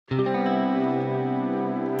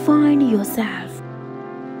Find yourself,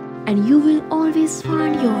 and you will always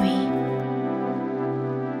find your way.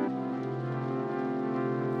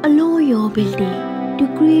 Allow your ability to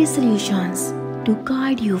create solutions to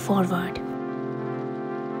guide you forward.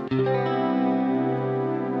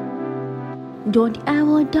 Don't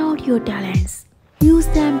ever doubt your talents. Use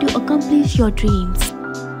them to accomplish your dreams.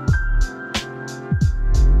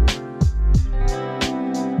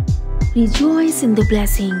 Rejoice in the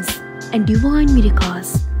blessings and divine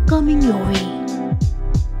miracles coming your way.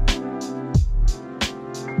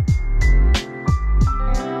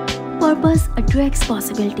 Purpose attracts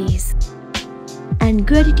possibilities, and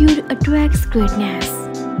gratitude attracts greatness.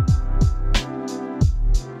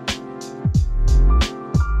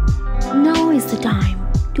 Now is the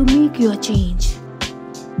time to make your change.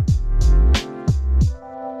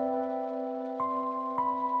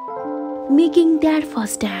 Making that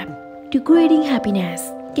first step to creating happiness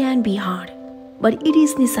can be hard, but it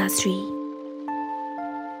is necessary.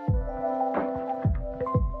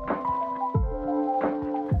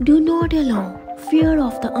 Do not allow fear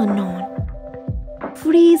of the unknown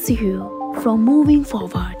freeze you from moving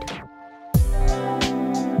forward.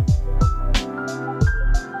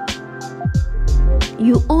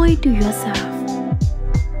 You owe it to yourself.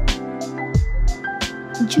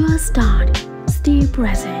 Just start, stay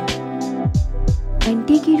present, and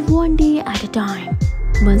take it one day at a time,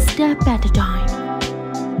 one step at a time.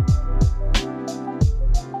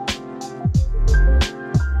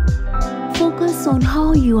 Focus on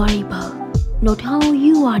how you are able, not how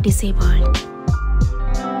you are disabled.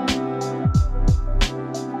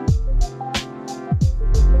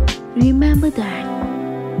 Remember that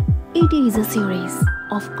it is a series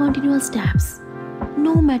of continuous steps,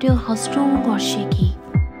 no matter how strong or shaky,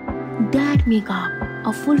 that make up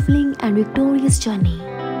a fulfilling and victorious journey.